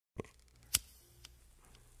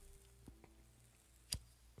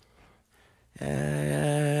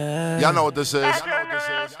Y'all know what this is.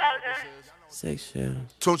 Six shit.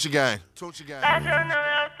 Tunchi gang.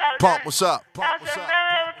 Pump, what's up?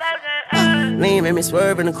 Lean made me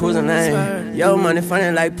swerve in the cruising lane. Yo, money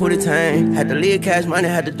funny like Pootie Tang. Had to leave cash money,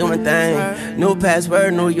 had to do my thing. New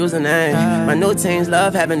password, new username. My new teams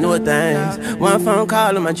love having new things. One phone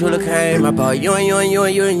call and my jeweler came. I bought you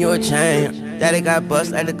and your chain. Daddy got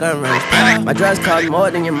bust like the gun range. My drugs cost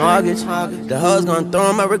more than your mortgage. The hoes gon' throw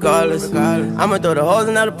them up regardless. I'ma throw the hoes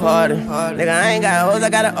another party. Nigga, I ain't got hoes,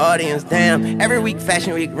 I got an audience. Damn, every week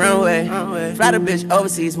fashion week runway. Fly the bitch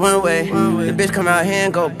overseas one way. The bitch come out here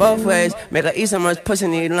and go both ways. Make her eat so much pussy,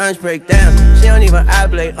 need lunch break. Damn, she don't even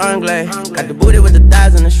oblate, anglais. Got the booty with the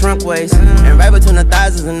thighs and the shrunk waist. And right between the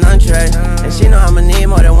thighs is an entree. And she know I'ma need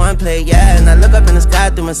more than one plate, yeah. And I look up in the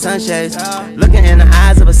sky through my sunshades, looking in the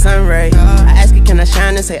eyes of a sun ray. I ask her, can I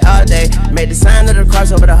shine and say all day? Made the sign of the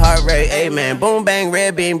cross over the heart rate. Amen. Boom, bang,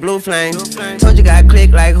 red beam, blue flame. Told you got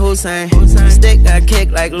click like Hussein. Stick got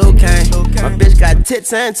kick like Luke Kane. My bitch got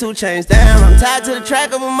tits and 2 chains. Damn, I'm tied to the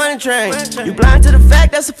track of a money train. You blind to the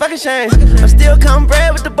fact, that's a fucking shame. I'm still counting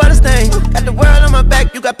bread with the butter stain. Got the world on my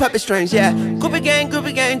back, you got puppet strings, yeah. Groupie gang,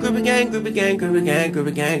 groupie gang, groupie gang, groupie gang, groupie gang,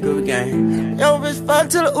 groupie gang, groupie gang. Yo, bitch, fuck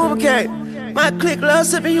till the Uber came. My clique love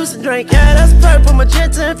sippin' Houston drink, yeah, that's purple,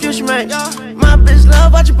 magenta, and fuchsia, man. My bitch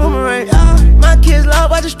love watchin' Boomerang. My kids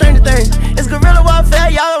love watchin' Stranger Things. It's guerrilla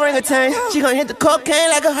warfare, y'all orangutan. She gon' hit the cocaine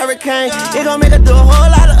like a hurricane. It gon' make her do a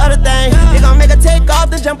whole lot of other things. It gon' make her take off,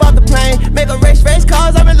 then jump off the plane. Make her race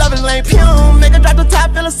cars, I'm in loving lane. Pew, make her drop the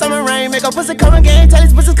top, feel the summer rain. Make her pussy come again, tell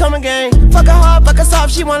these pussies come again. Fuck her hard, fuck her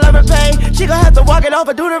soft, she won't love her pain. She gon' have to walk it off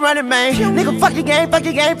or do the running man. Nigga, fuck your game, fuck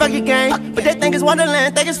your game, fuck your game. But they think it's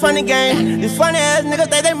Wonderland, think it's funny game. These funny ass niggas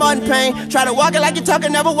think they more than pain. Try to walk it like you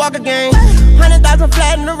talking, never walk again. 100,000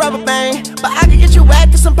 flat in the rubber band. But I can get you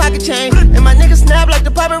whacked to some pocket change. And my niggas snap like the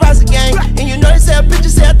paparazzi gang. And you know they sell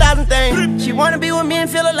pictures, say 1,000 things. She wanna be with me and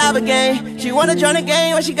feel alive again. She wanna join the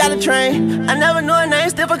game when she got a train. I never knew her name,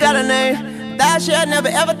 still forgot her name. That shit I never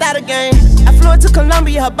ever thought again. I flew to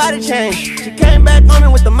Colombia, her body changed. She came back on me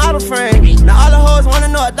with the model frame. Now all the hoes wanna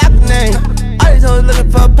know her doctor name. All these hoes looking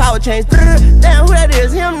for a power change. Damn, who that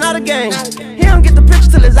is? Him, not a game. He don't get the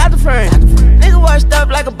picture till it's out the frame. Nigga washed up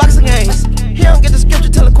like a box of games. He don't get the scripture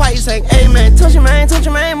till the quiet saying amen. Touch your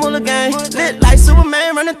man, moolah gang. Lit like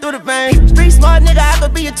Superman running through the vein. Street smart nigga, I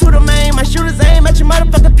could be a tutor man. My shooters aim at your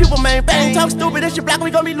motherfucking pupil, man. Bang, talk stupid, this your block,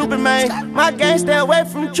 we gon' be looping, man. My gang stay away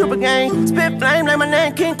from the trooper gang. Spit flame like my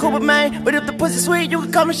name, King Cooper, man. But if the pussy sweet, you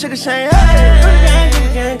can call me Sugar Shane. Hey,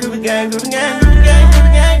 groovy gang, groovy gang, groovy gang, groovy gang,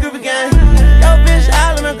 groovy gang, groovy gang. Yo, bitch,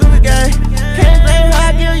 all in a groovy gang. Can't blame her,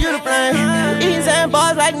 I give you the blame. Eating and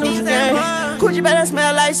bars like Newton gang. Coochie better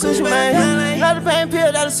smell like sushi, man. Another pain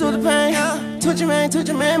pill that'll soothe the pain. Touch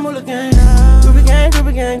your man, moolah gang. Groovy gang,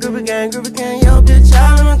 groovy gang, groovy gang, groovy gang. Yo, bitch,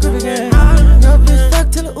 all in my groovy gang. Yo, bitch,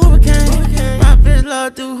 fuck till the Uber came. My bitch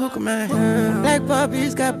love through hookah, man. Black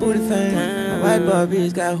Barbies got booty fame. White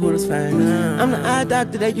Barbies got Hooters fame. I'm the eye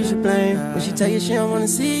doctor that you should blame. When she tell you she don't wanna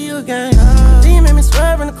see you again. Then you made me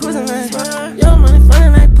swerve in the cruising lane. Yo, money funny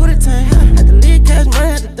like Pootie Tang. Had to leave cash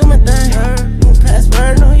money, had to do my thing. New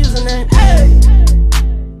password, no username. Hey.